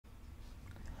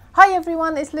Hi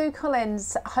everyone, it's Lou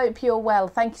Collins. Hope you're well.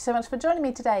 Thank you so much for joining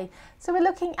me today. So we're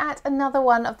looking at another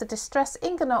one of the Distress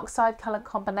Ink and Oxide colour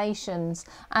combinations,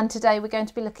 and today we're going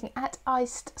to be looking at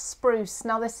Iced Spruce.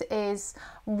 Now this is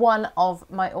one of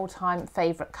my all-time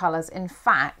favourite colours. In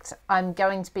fact, I'm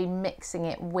going to be mixing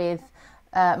it with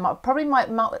probably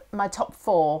my top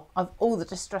 4 of all the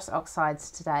Distress Oxides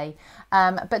today,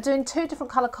 but doing 2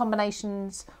 different colour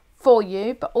combinations for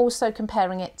you, but also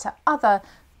comparing it to other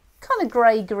kind of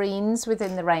grey greens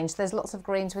within the range. There's lots of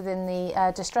greens within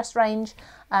the Distress range,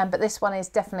 but this one is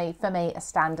definitely for me a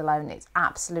standalone. It's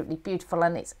absolutely beautiful,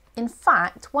 and it's in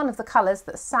fact one of the colours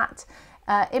that sat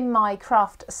in my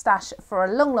craft stash for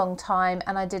a long time,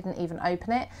 and I didn't even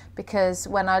open it because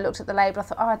when I looked at the label I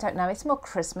thought, oh, I don't know, it's more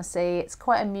Christmassy, it's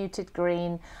quite a muted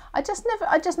green. I just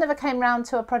never came round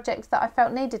to a project that I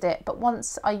felt needed it, but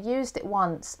once I used it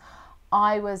once,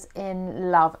 I was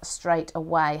in love straight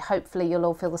away. Hopefully you'll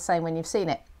all feel the same when you've seen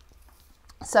it.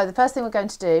 So the first thing we're going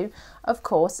to do, of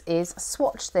course, is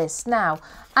swatch this. Now,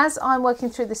 as I'm working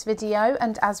through this video,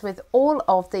 and as with all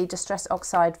of the Distress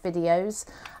Oxide videos,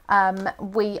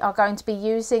 we are going to be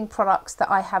using products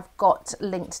that I have got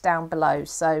linked down below.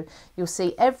 So you'll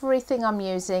see everything I'm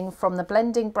using, from the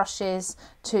blending brushes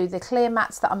to the clear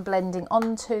mats that I'm blending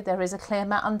onto. There is a clear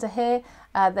mat under here.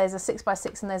 There's a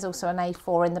 6x6 and there's also an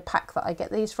A4 in the pack that I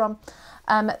get these from.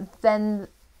 Then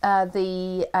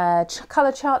the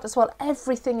colour chart as well.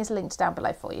 Everything is linked down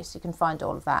below for you, so you can find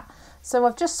all of that. So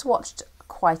I've just swatched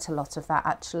quite a lot of that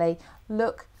actually.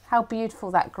 Look how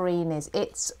beautiful that green is.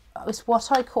 It's what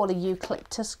I call a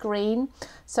eucalyptus green.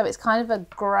 So it's kind of a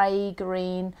grey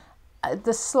green,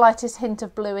 the slightest hint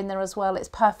of blue in there as well. It's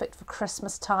perfect for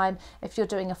Christmas time. If you're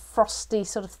doing a frosty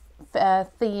sort of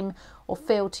theme or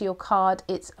feel to your card,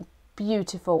 it's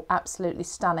beautiful, absolutely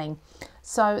stunning.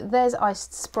 So there's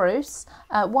Iced Spruce.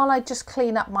 While I just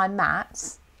clean up my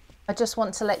mats, I just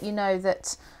want to let you know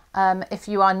that if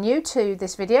you are new to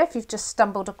this video, if you've just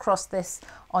stumbled across this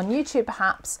on YouTube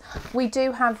perhaps, we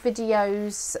do have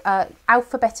videos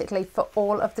alphabetically for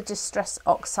all of the Distress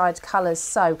Oxide colours.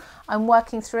 So I'm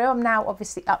working through, I'm now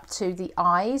obviously up to the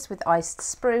eyes with Iced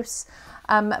Spruce,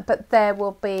 but there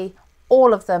will be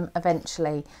all of them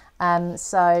eventually.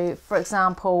 So for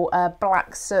example,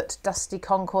 Black Soot, Dusty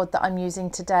Concord that I'm using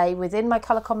today within my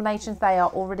colour combinations, they are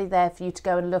already there for you to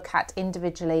go and look at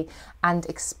individually and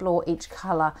explore each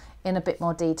colour in a bit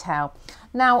more detail.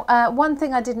 Now, one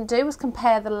thing I didn't do was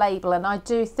compare the label, and I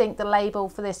do think the label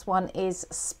for this one is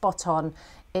spot on.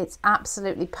 It's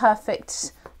absolutely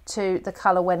perfect to the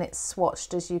colour when it's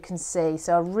swatched, as you can see.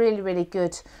 So a really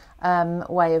good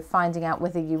way of finding out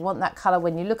whether you want that colour.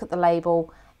 When you look at the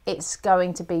label, it's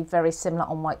going to be very similar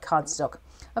on white cardstock.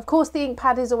 Of course, the ink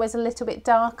pad is always a little bit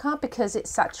darker because it's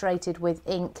saturated with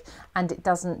ink and it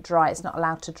doesn't dry, it's not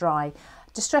allowed to dry.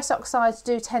 Distress Oxides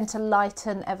do tend to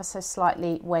lighten ever so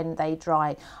slightly when they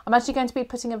dry. I'm actually going to be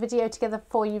putting a video together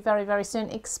for you very soon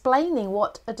explaining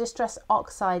what a Distress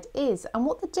Oxide is and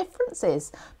what the difference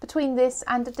is between this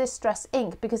and a Distress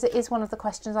ink, because it is one of the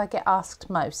questions I get asked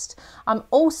most. I'm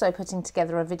also putting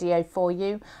together a video for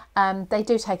you, they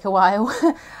do take a while,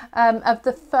 of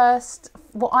the first,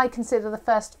 what I consider the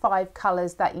first 5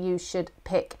 colours that you should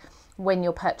pick when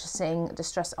you're purchasing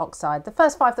Distress Oxide. The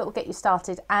first 5 that will get you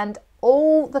started, and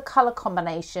all the colour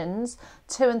combinations,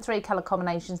 2 and 3 colour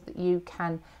combinations that you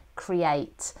can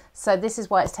create. So this is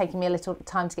why it's taking me a little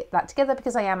time to get that together,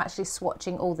 because I am actually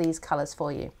swatching all these colours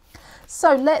for you.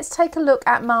 So let's take a look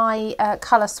at my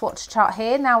colour swatch chart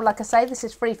here. Now, like I say, this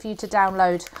is free for you to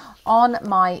download on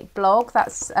my blog.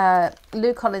 That's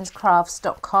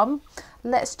loucollinscrafts.com.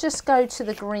 Let's just go to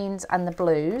the greens and the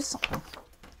blues.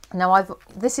 Now,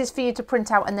 this is for you to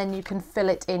print out and then you can fill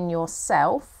it in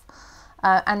yourself.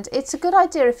 And it's a good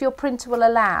idea, if your printer will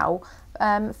allow,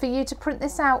 for you to print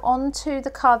this out onto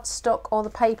the cardstock or the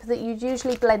paper that you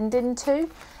usually blend into.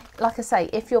 Like I say,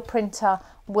 if your printer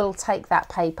will take that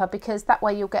paper, because that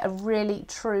way you'll get a really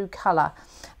true colour.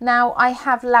 Now, I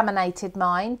have laminated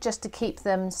mine just to keep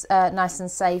them nice and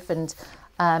safe, and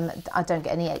I don't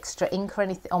get any extra ink or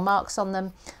anything or marks on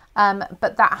them.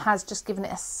 But that has just given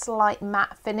it a slight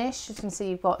matte finish. You can see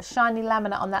you've got shiny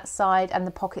laminate on that side and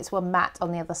the pockets were matte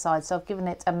on the other side, so I've given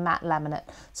it a matte laminate.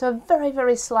 So a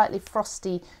very slightly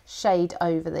frosty shade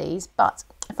over these. But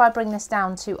if I bring this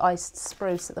down to Iced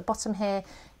Spruce at the bottom here,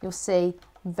 you'll see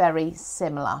very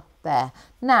similar there.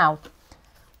 Now,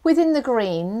 within the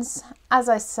greens, as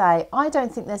I say, I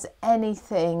don't think there's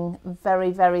anything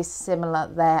very similar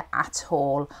there at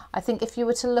all. I think if you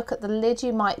were to look at the lid,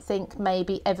 you might think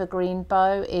maybe Evergreen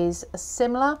Bow is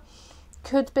similar.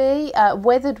 Could be.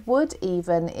 Weathered wood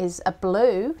even is a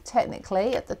blue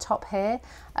technically at the top here.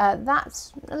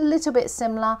 That's a little bit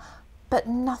similar, but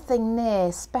nothing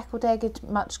near. Speckled egg is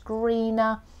much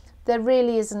greener. There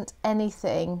really isn't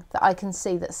anything that I can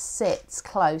see that sits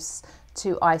close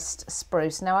to Iced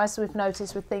Spruce. Now, as we've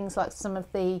noticed with things like some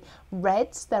of the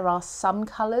reds, there are some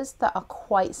colours that are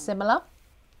quite similar.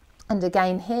 And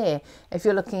again here, if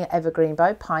you're looking at evergreen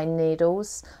bow, pine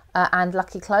needles and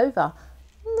lucky clover,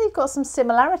 they've got some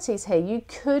similarities here. You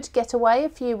could get away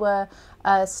if you were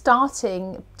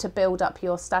starting to build up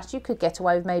your stash, you could get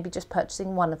away with maybe just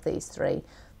purchasing one of these three.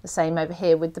 The same over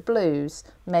here with the blues,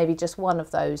 maybe just one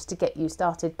of those to get you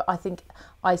started. But I think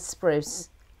Iced Spruce,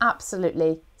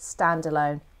 absolutely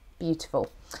standalone,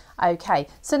 beautiful. Okay,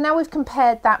 so now we've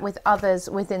compared that with others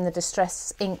within the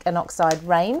Distress Ink and Oxide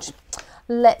range.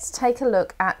 Let's take a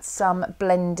look at some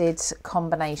blended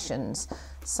combinations.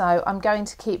 So I'm going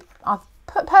to keep, I've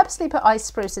purposely put Iced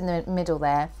Spruce in the middle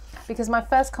there because my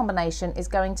first combination is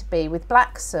going to be with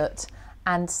Black Soot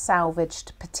and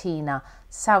Salvaged Patina.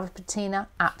 Salvaged Patina,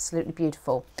 absolutely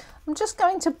beautiful. I'm just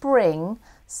going to bring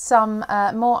some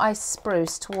more Iced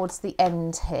Spruce towards the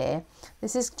end here.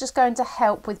 This is just going to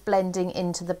help with blending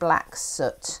into the Black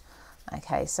Soot.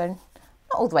 Okay, so not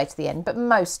all the way to the end, but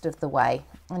most of the way,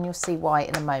 and you'll see why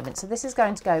in a moment. So this is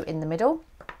going to go in the middle.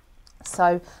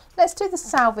 So let's do the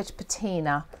Salvaged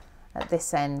Patina at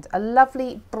this end. A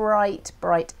lovely bright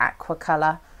aqua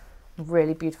colour,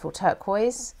 really beautiful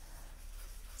turquoise.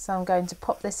 So I'm going to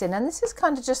pop this in, and this is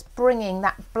kind of just bringing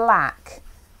that black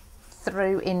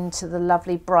through into the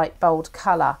lovely bright bold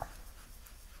colour.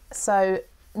 So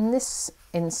in this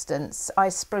instance,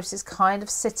 Iced Spruce is kind of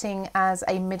sitting as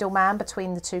a middleman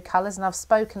between the two colours, and I've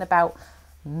spoken about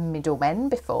middlemen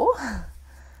before.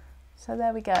 So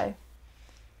there we go.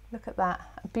 Look at that,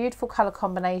 a beautiful colour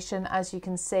combination. As you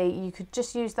can see, you could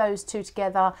just use those two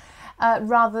together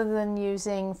rather than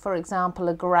using, for example,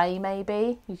 a grey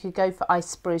maybe. You could go for Iced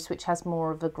Spruce, which has more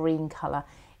of a green colour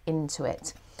into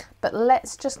it. But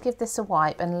let's just give this a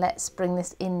wipe and let's bring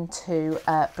this into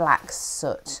Black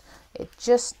Soot. It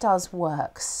just does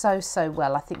work so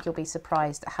well. I think you'll be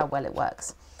surprised at how well it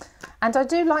works. And I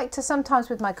do like to sometimes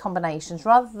with my combinations,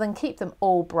 rather than keep them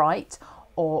all bright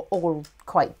or all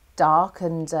quite dark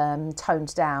and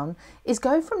toned down, is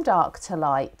go from dark to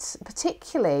light,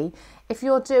 particularly if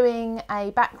you're doing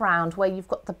a background where you've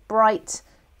got the bright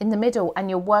in the middle and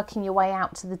you're working your way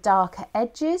out to the darker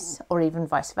edges, or even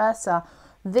vice versa.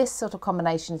 This sort of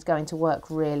combination is going to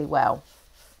work really well.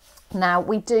 Now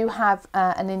we do have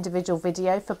an individual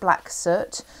video for Black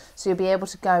Soot, so you'll be able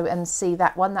to go and see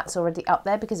that one. That's already up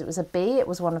there because it was a B, it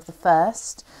was one of the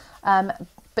first.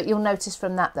 But you'll notice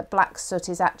from that that Black Soot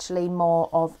is actually more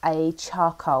of a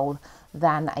charcoal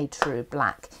than a true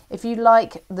black. If you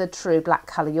like the true black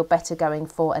colour, you're better going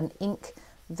for an ink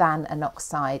than an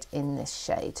oxide in this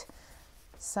shade.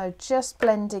 So just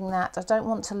blending that. I don't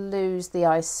want to lose the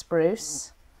Iced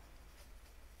Spruce.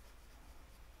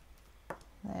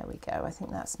 There we go. I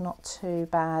think that's not too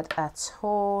bad at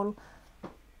all.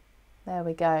 There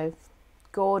we go.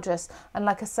 Gorgeous. And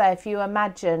like I say, if you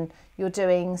imagine you're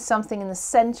doing something in the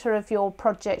center of your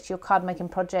project, your card making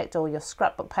project or your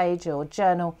scrapbook page or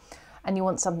journal, and you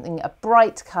want something a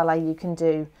bright color, you can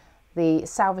do the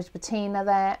Salvaged Patina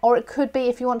there. Or it could be,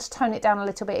 if you want to tone it down a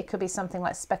little bit, it could be something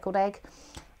like Speckled Egg,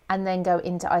 and then go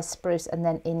into Iced Spruce and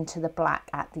then into the black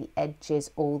at the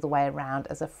edges all the way around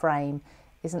as a frame.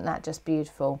 Isn't that just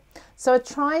beautiful? So I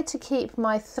tried to keep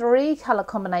my three colour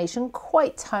combination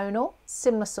quite tonal,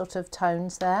 similar sort of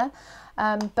tones there,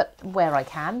 but where I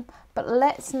can. But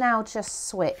let's now just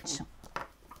switch.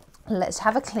 Let's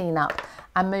have a clean up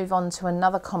and move on to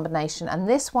another combination. And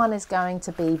this one is going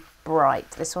to be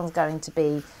bright. This one's going to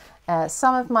be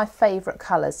some of my favourite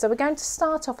colours. So we're going to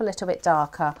start off a little bit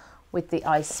darker with the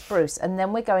Iced Spruce, and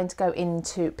then we're going to go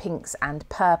into pinks and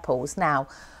purples. Now,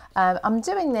 I'm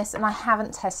doing this and I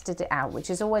haven't tested it out, which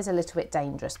is always a little bit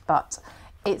dangerous, but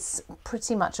it's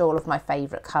pretty much all of my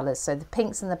favourite colours. So the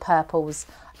pinks and the purples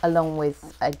along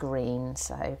with a green.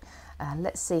 So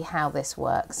let's see how this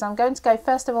works. So I'm going to go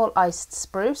first of all Iced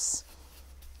Spruce,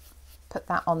 put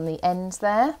that on the end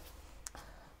there.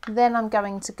 Then I'm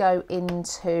going to go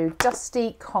into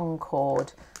Dusty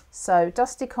Concord. So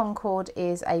Dusty Concord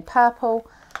is a purple.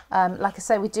 Like I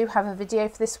say, we do have a video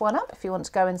for this one up if you want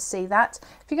to go and see that.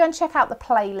 If you go and check out the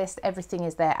playlist, everything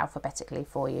is there alphabetically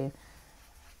for you.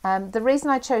 The reason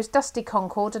I chose Dusty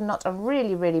Concord and not a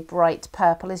really bright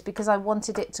purple is because I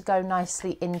wanted it to go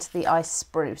nicely into the Iced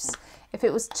Spruce. If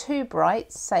it was too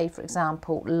bright, say for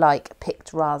example like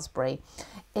Picked Raspberry,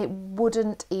 it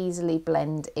wouldn't easily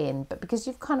blend in, but because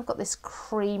you've kind of got this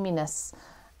creaminess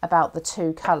about the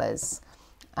two colours.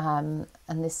 And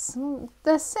they're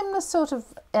similar sort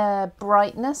of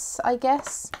brightness, I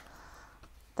guess.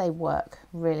 They work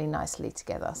really nicely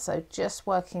together. So just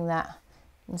working that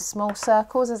in small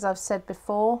circles, as I've said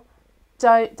before.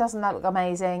 Doesn't that look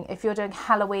amazing? If you're doing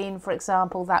Halloween, for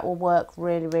example, that will work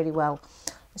really, really well.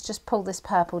 Let's just pull this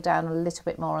purple down a little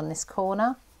bit more on this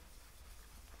corner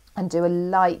and do a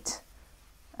light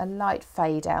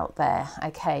fade out there.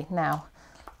 Okay, now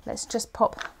let's just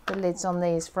pop the lids on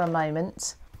these for a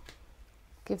moment.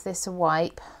 Give this a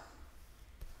wipe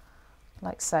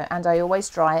like so, and I always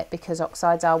dry it because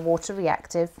oxides are water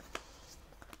reactive.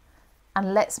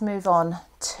 And let's move on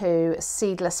to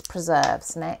Seedless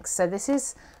Preserves next. So this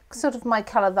is sort of my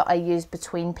colour that I use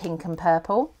between pink and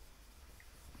purple.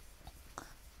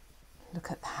 Look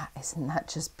at that, isn't that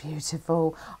just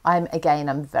beautiful? I'm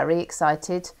very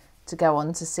excited to go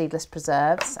on to Seedless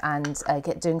Preserves and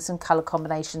doing some colour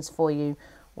combinations for you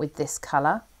with this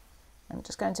colour. I'm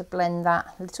just going to blend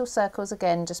that, little circles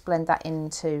again, just blend that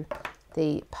into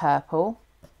the purple.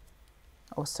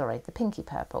 Oh, sorry, the pinky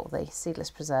purple, the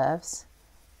Seedless Preserves.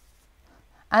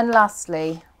 And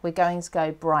lastly, we're going to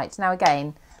go bright. Now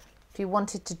again, if you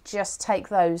wanted to just take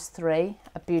those three,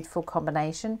 a beautiful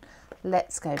combination,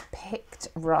 let's go picked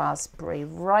raspberry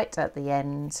right at the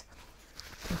end.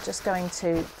 I'm just going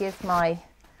to give my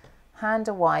hand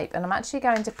a wipe, and I'm actually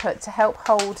going to put, to help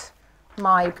hold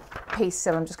my piece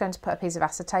still, I'm just going to put a piece of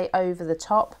acetate over the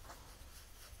top,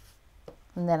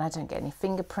 and then I don't get any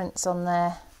fingerprints on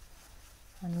there.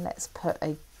 And let's put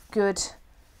a good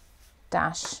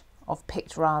dash of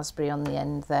picked raspberry on the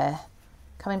end there.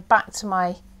 Coming back to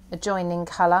my adjoining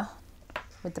colour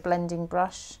with the blending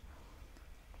brush.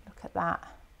 Look at that.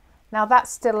 Now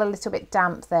that's still a little bit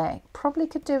damp there. Probably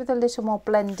could do with a little more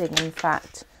blending, in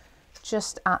fact,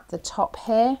 just at the top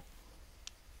here.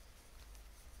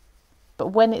 But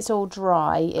when it's all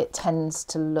dry, it tends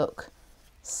to look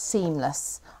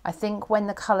seamless. I think when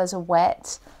the colours are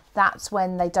wet, that's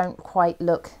when they don't quite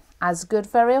look as good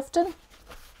very often.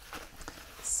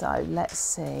 So let's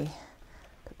see,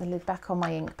 put the lid back on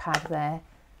my ink pad there.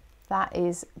 That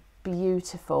is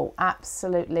beautiful,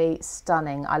 absolutely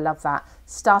stunning. I love that.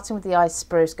 Starting with the Iced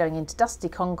Spruce, going into Dusty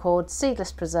Concord,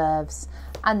 Seedless Preserves,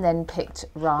 and then picked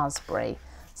raspberry.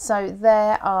 So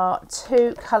there are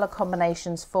two colour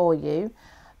combinations for you,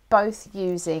 both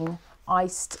using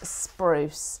Iced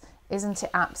Spruce. Isn't it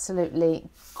absolutely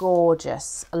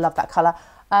gorgeous? I love that colour.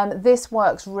 This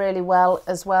works really well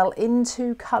as well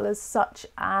into colours such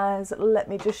as, let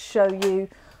me just show you,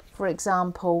 for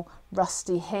example,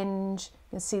 Rusty Hinge.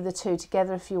 You can see the two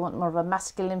together if you want more of a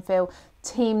masculine feel.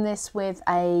 Team this with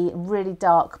a really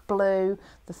dark blue,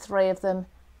 the three of them,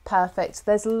 perfect.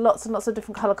 There's lots and lots of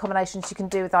different colour combinations you can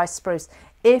do with Iced Spruce.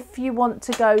 If you want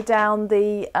to go down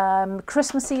the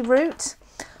Christmassy route,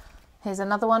 here's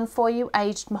another one for you,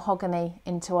 Aged Mahogany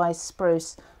into Iced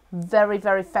Spruce. Very,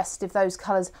 very festive, those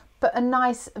colours, but a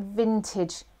nice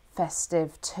vintage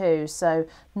festive too. So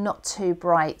not too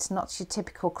bright, not your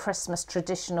typical Christmas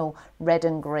traditional red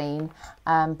and green,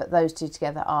 but those two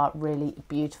together are really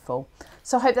beautiful.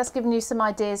 So I hope that's given you some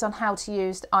ideas on how to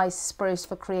use Iced Spruce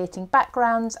for creating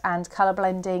backgrounds and colour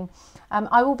blending.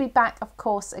 I will be back, of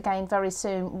course, again very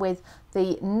soon with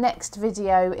the next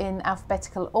video in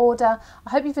alphabetical order. I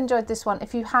hope you've enjoyed this one.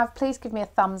 If you have, please give me a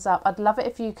thumbs up. I'd love it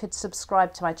if you could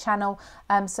subscribe to my channel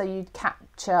so you'd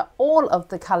capture all of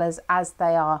the colours as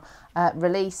they are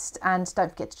released, and don't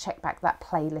forget to check back that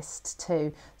playlist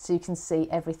too so you can see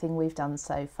everything we've done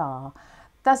so far.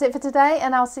 That's it for today,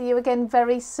 and I'll see you again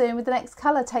very soon with the next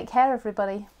colour. Take care,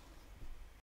 everybody.